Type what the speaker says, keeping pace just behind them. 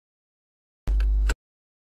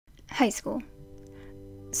High school.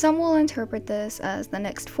 Some will interpret this as the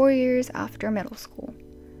next 4 years after middle school.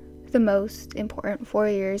 The most important 4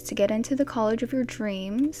 years to get into the college of your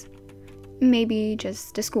dreams. Maybe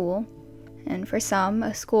just a school. And for some,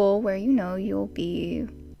 a school where you know you'll be.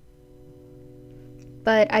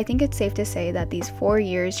 But I think it's safe to say that these 4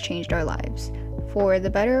 years changed our lives, for the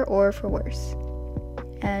better or for worse.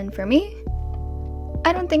 And for me,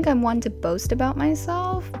 I don't think I'm one to boast about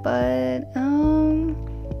myself, but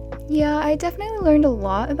yeah, I definitely learned a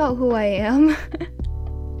lot about who I am.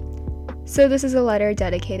 So this is a letter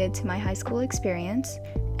dedicated to my high school experience,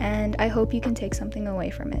 and I hope you can take something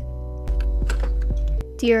away from it.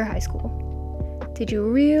 Dear high school, did you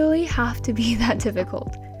really have to be that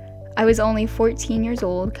difficult? I was only 14 years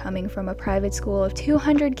old, coming from a private school of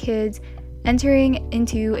 200 kids, entering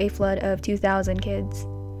into a flood of 2,000 kids.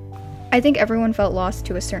 I think everyone felt lost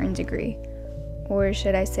to a certain degree. Or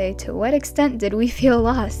should I say, to what extent did we feel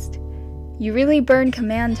lost? You really burned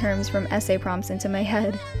command terms from essay prompts into my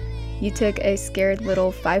head. You took a scared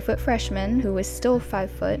little 5-foot freshman, who was still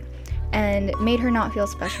 5 foot, and made her not feel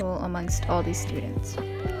special amongst all these students.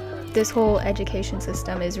 This whole education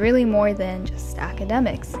system is really more than just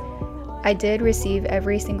academics. I did receive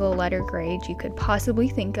every single letter grade you could possibly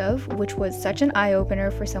think of, which was such an eye-opener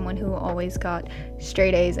for someone who always got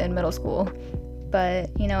straight A's in middle school. But,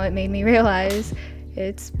 it made me realize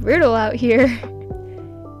it's brutal out here.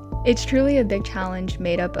 It's truly a big challenge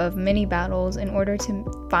made up of many battles in order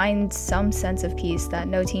to find some sense of peace that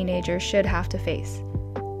no teenager should have to face.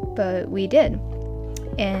 But we did,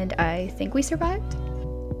 and I think we survived.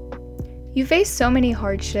 You face so many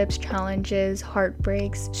hardships, challenges,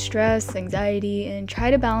 heartbreaks, stress, anxiety, and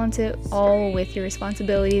try to balance it all with your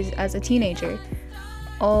responsibilities as a teenager,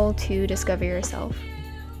 all to discover yourself.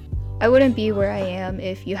 I wouldn't be where I am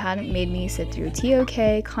if you hadn't made me sit through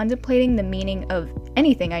TOK, contemplating the meaning of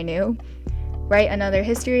anything I knew, write another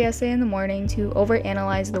history essay in the morning to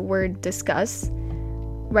overanalyze the word discuss,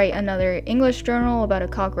 write another English journal about a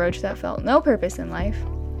cockroach that felt no purpose in life,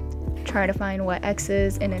 try to find what X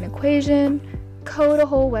is in an equation, code a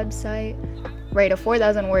whole website, write a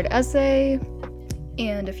 4,000-word essay,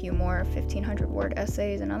 and a few more 1,500-word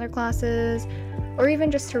essays in other classes, or even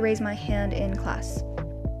just to raise my hand in class.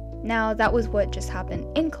 Now, that was what just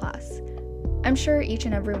happened in class. I'm sure each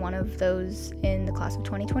and every one of those in the class of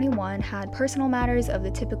 2021 had personal matters of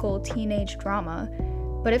the typical teenage drama,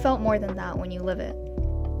 but it felt more than that when you live it.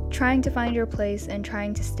 Trying to find your place and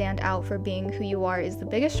trying to stand out for being who you are is the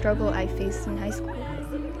biggest struggle I faced in high school.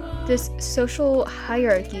 This social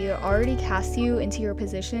hierarchy already casts you into your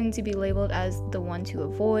position to be labeled as the one to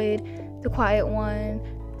avoid, the quiet one,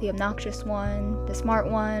 the obnoxious one, the smart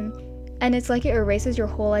one, and it's like it erases your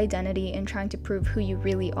whole identity in trying to prove who you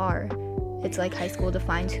really are. It's like high school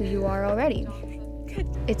defines who you are already.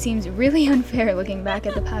 It seems really unfair looking back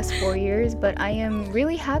at the past 4 years, but I am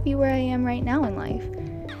really happy where I am right now in life.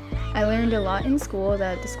 I learned a lot in school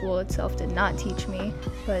that the school itself did not teach me,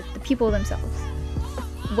 but the people themselves.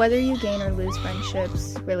 Whether you gain or lose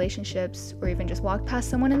friendships, relationships, or even just walk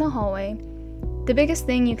past someone in the hallway, the biggest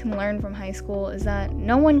thing you can learn from high school is that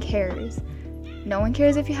no one cares. No one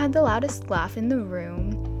cares if you had the loudest laugh in the room.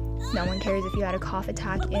 No one cares if you had a cough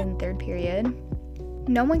attack in 3rd period.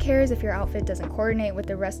 No one cares if your outfit doesn't coordinate with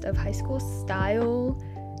the rest of high school style.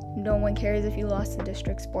 No one cares if you lost the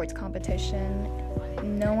district sports competition.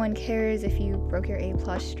 No one cares if you broke your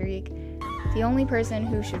A+ streak. The only person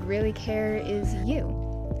who should really care is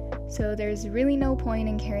you. So there's really no point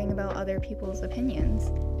in caring about other people's opinions.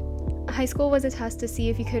 High school was a test to see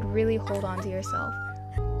if you could really hold on to yourself,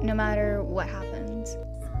 no matter what happens.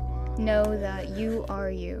 Know that you are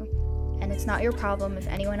you, and it's not your problem if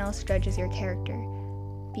anyone else judges your character,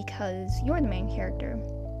 because you're the main character.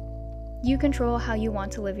 You control how you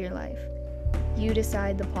want to live your life. You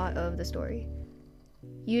decide the plot of the story.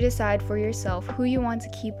 You decide for yourself who you want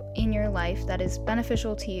to keep in your life that is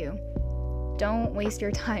beneficial to you. Don't waste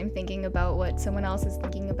your time thinking about what someone else is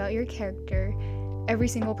thinking about your character. Every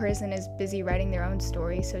single person is busy writing their own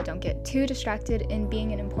story, so don't get too distracted in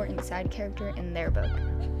being an important side character in their book.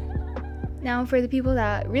 Now, for the people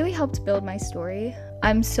that really helped build my story,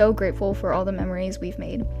 I'm so grateful for all the memories we've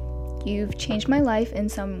made. You've changed my life in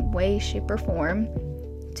some way, shape, or form.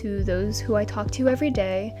 To those who I talk to every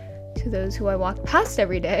day, to those who I walk past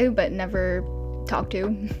every day but never talk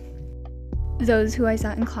to, those who I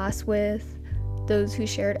sat in class with, those who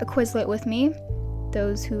shared a Quizlet with me,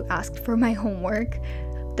 those who asked for my homework,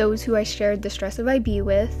 those who I shared the stress of IB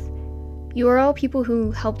with. You are all people who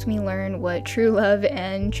helped me learn what true love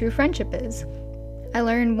and true friendship is. I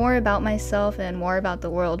learned more about myself and more about the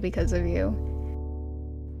world because of you.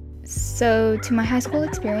 So, to my high school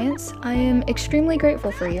experience, I am extremely grateful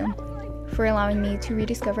for you, for allowing me to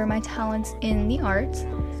rediscover my talents in the arts,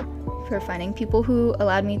 for finding people who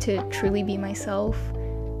allowed me to truly be myself,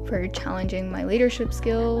 for challenging my leadership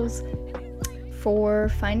skills, for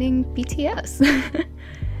finding BTS,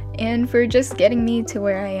 and for just getting me to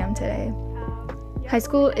where I am today. High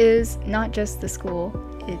school is not just the school,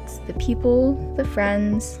 it's the people, the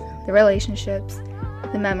friends, the relationships,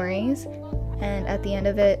 the memories, and at the end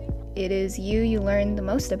of it, it is you learn the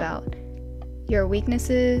most about. Your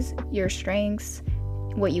weaknesses, your strengths,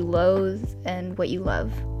 what you loathe, and what you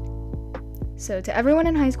love. So to everyone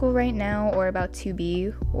in high school right now, or about to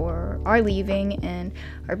be, or are leaving, and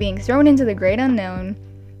are being thrown into the great unknown,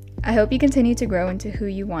 I hope you continue to grow into who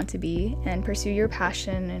you want to be, and pursue your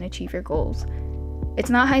passion and achieve your goals. It's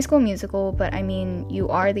not High School Musical, but I mean, you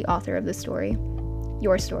are the author of the story.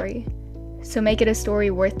 Your story. So make it a story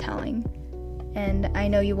worth telling. And I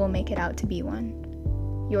know you will make it out to be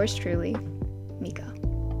one. Yours truly, Mika.